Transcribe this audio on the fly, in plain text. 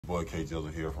boy K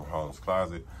Jizzle here from Harlem's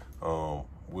Closet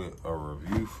with a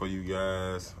review for you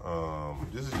guys.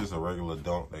 This is just a regular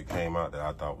dunk that came out that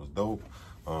I thought was dope.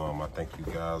 I think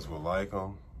you guys will like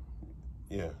them.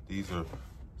 Yeah, these are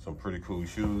some pretty cool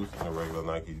shoes in a regular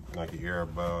Nike Air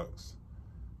box.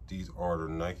 These are the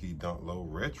Nike Dunk Low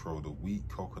Retro, the wheat,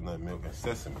 coconut milk, and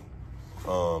sesame.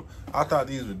 I thought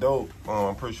these were dope.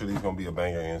 I'm pretty sure these gonna be a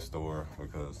banger in store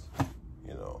because,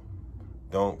 you know,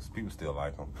 dunks, people still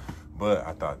like them. But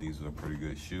I thought these was a pretty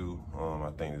good shoe.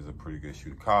 I think this is a pretty good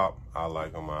shoe to cop. I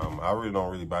like them. I really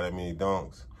don't really buy that many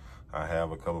dunks. I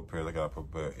have a couple pairs. I got a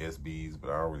pair of SBs, but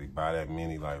I don't really buy that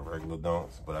many like regular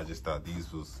dunks. But I just thought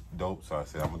these was dope, so I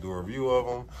said I'm gonna do a review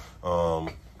of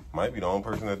them. Might be the only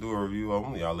person that do a review of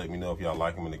them. Y'all let me know if y'all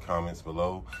like them in the comments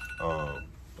below. What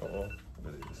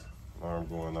is alarm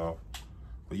going off?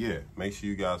 But yeah, make sure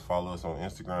you guys follow us on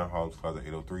Instagram, Harlem's Closet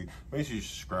 803. Make sure you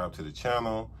subscribe to the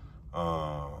channel.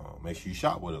 Make sure you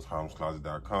shop with us,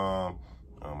 harlemscloset.com.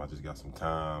 I just got some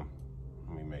time.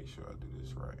 Let me make sure I do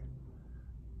this right.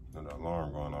 You know, the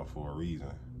alarm going off for a reason.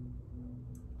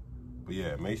 But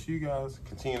yeah, make sure you guys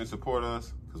continue to support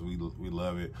us because we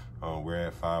love it. We're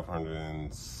at 500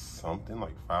 and something,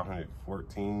 like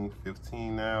 514,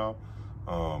 15 now.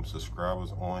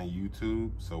 Subscribers on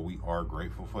YouTube, so we are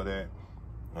grateful for that.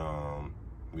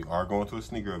 We are going to a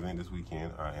sneaker event this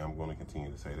weekend. I am going to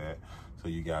continue to say that. So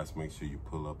you guys make sure you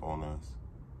pull up on us,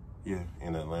 yeah,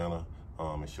 in Atlanta,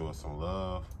 and show us some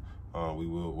love. We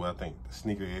will, well, I think the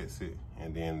sneaker exit,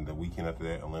 and then the weekend after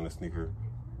that, Atlanta Sneaker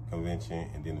Convention,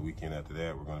 and then the weekend after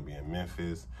that, we're going to be in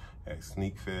Memphis at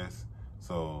Sneak Fest.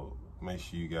 So make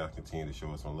sure you guys continue to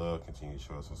show us some love, continue to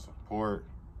show us some support.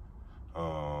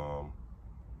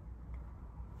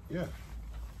 Yeah.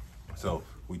 So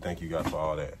we thank you guys for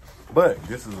all that. But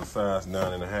this is a size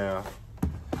 9.5.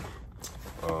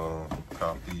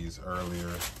 Caught these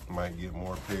earlier. Might get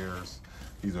more pairs.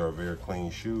 These are a very clean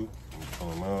shoe. Let me pull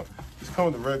them out. These come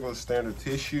with the regular standard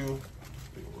tissue.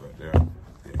 Right there.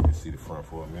 Yeah, you can see the front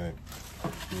for a minute.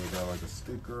 You got like a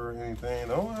sticker or anything.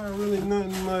 Don't have really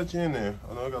nothing much in there.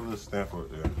 I know I got a little stamp right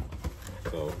there.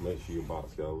 So make sure your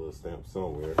box got a little stamp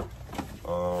somewhere.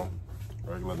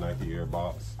 Regular Nike Air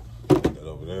box. That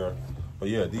over there. But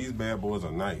yeah, these bad boys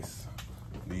are nice.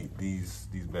 These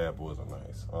bad boys are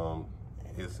nice.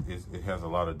 It has a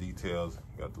lot of details.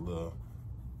 Got the little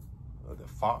the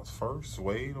fox fur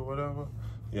suede or whatever.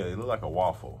 Yeah, they look like a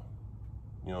waffle.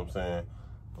 You know what I'm saying?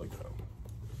 Look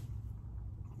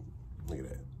at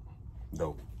that.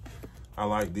 Dope. I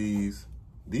like these.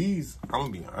 These, I'm gonna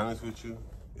be honest with you.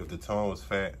 If the tone was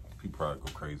fat, people probably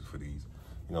go crazy for these.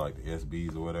 You know, like the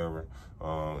SBs or whatever.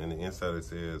 And the inside it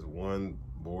says 1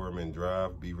 Borman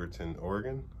Drive, Beaverton,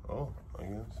 Oregon. Oh, I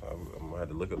guess I might have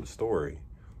to look up the story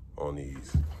on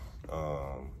these.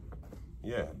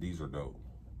 Yeah, these are dope.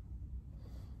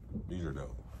 These are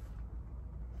dope.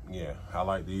 Yeah, I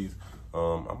like these.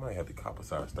 I might have to cop a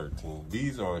size 13.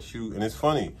 These are a shoe, and it's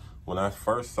funny, when I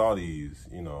first saw these,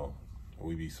 you know,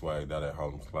 we be swagged out at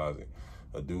Harlem's Closet.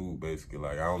 A dude basically,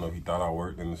 like, I don't know if he thought I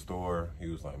worked in the store. He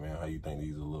was like, man, how you think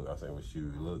these will look? I said, with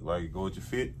shoes, look like go with your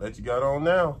fit that you got on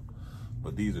now.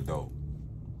 But these are dope.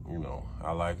 You know,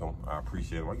 I like them. I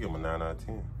appreciate them. I give them a 9 out of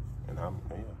 10. And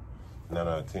yeah, 9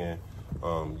 out of 10.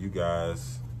 You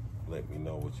guys let me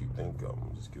know what you think of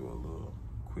them. Just give a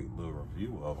quick little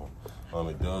review of them.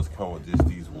 It does come with just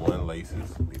these 1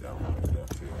 laces. Leave that one like that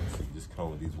too. So just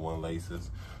come with these 1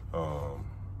 laces.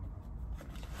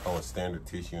 Come with standard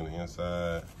tissue on the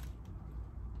inside.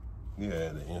 Yeah,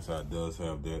 the inside does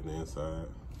have that in the inside.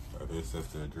 This says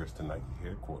to address the Nike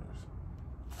headquarters.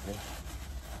 Yeah,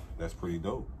 that's pretty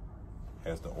dope.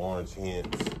 Has the orange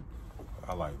hints.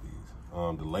 I like these.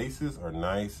 The laces are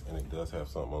nice, and it does have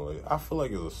something on it. I feel like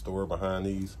there's a store behind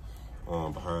these,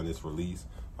 behind this release.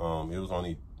 It was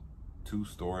only 2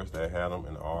 stores that had them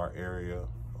in our area.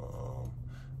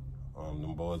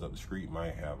 Them boys up the street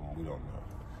might have them. We don't know.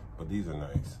 But these are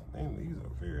nice. And these are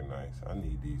very nice. I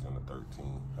need these on the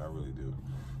 13. I really do.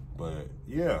 But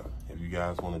yeah, if you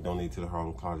guys want to donate to the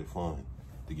Harlem Closet Fund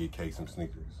to get K some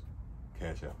sneakers,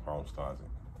 cash out Harlem's Closet.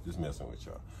 Just messing with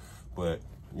y'all. But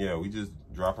yeah, we just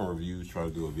dropping reviews, trying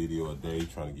to do a video a day,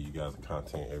 trying to give you guys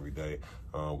content every day.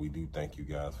 We do thank you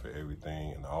guys for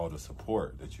everything and all the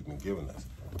support that you've been giving us.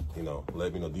 You know,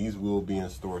 let me know. These will be in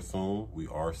store soon. We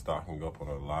are stocking up on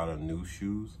a lot of new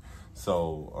shoes.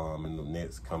 So in the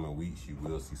next coming weeks, you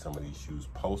will see some of these shoes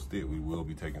posted. We will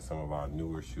be taking some of our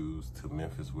newer shoes to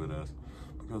Memphis with us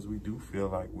because we do feel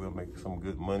like we'll make some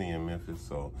good money in Memphis.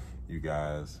 So you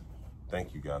guys,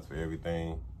 thank you guys for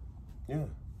everything. Yeah,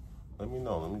 let me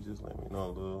know. Let me know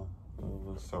a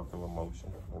little circle of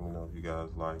motion. Let me know if you guys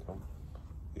like them.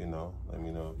 You know, let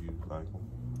me know if you like them.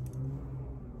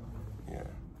 Yeah,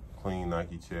 clean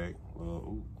Nike check.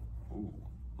 Little ooh,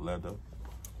 leather.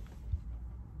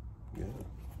 Yeah,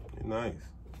 they're nice.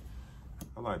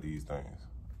 I like these things.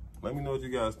 Let me know what you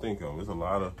guys think of them. There's a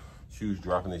lot of shoes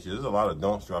dropping this year. There's a lot of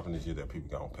dunks dropping this year that people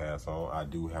gonna pass on. I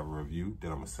do have a review that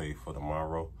I'm gonna save for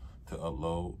tomorrow to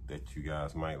upload that you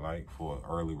guys might like for an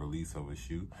early release of a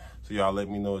shoe. So y'all let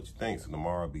me know what you think. So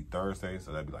tomorrow will be Thursday,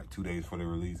 so that'll be like 2 days for the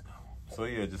release. So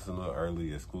yeah, just a little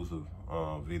early exclusive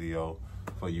video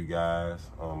for you guys.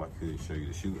 I could show you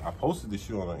the shoe. I posted the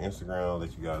shoe on Instagram,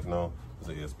 let you guys know. It's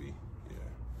an SB. Yeah,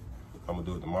 I'm gonna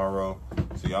do it tomorrow.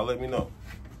 So y'all let me know.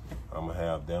 I'm gonna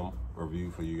have them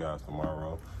review for you guys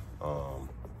tomorrow.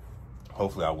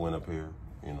 Hopefully I win up here.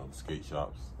 You know, the skate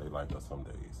shops, they like us some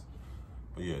days.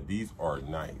 But yeah, these are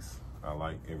nice. I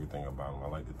like everything about them. I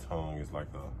like the tongue. It's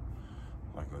like a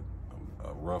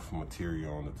rough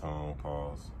material on the tongue.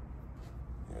 Pause.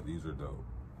 Yeah, these are dope.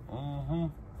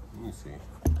 Let me see.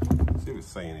 See if it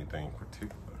say anything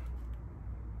particular.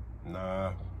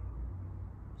 Nah.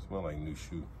 Smell like new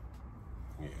shoe.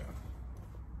 Yeah.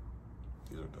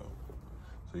 These are dope.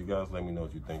 So you guys let me know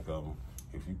what you think of them.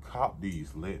 If you cop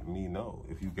these, let me know.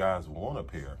 If you guys want a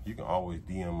pair, you can always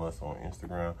DM us on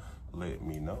Instagram. Let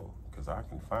me know, because I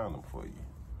can find them for you.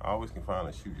 I always can find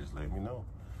a shoe, just let me know.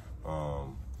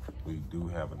 We do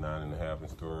have a 9.5 in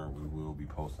store. We will be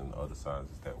posting the other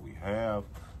sizes that we have,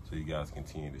 so you guys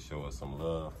continue to show us some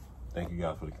love. Thank you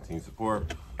guys for the continued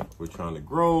support. We're trying to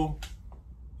grow.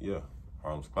 Yeah,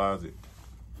 Harlem's Closet,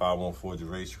 514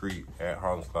 Gervais Street at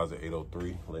Harlem's Closet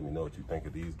 803. Let me know what you think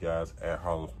of these guys at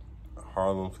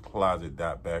Harlem's Closet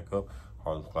 .backup.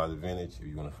 Harlem's Closet Vintage. If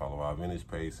you want to follow our vintage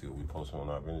page, see what we post on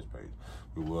our vintage page.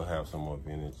 We will have some more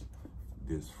vintage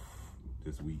this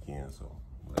weekend, so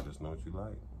let us know what you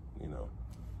like. You know,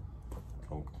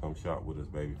 come shop with us,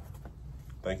 baby.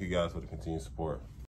 Thank you guys for the continued support.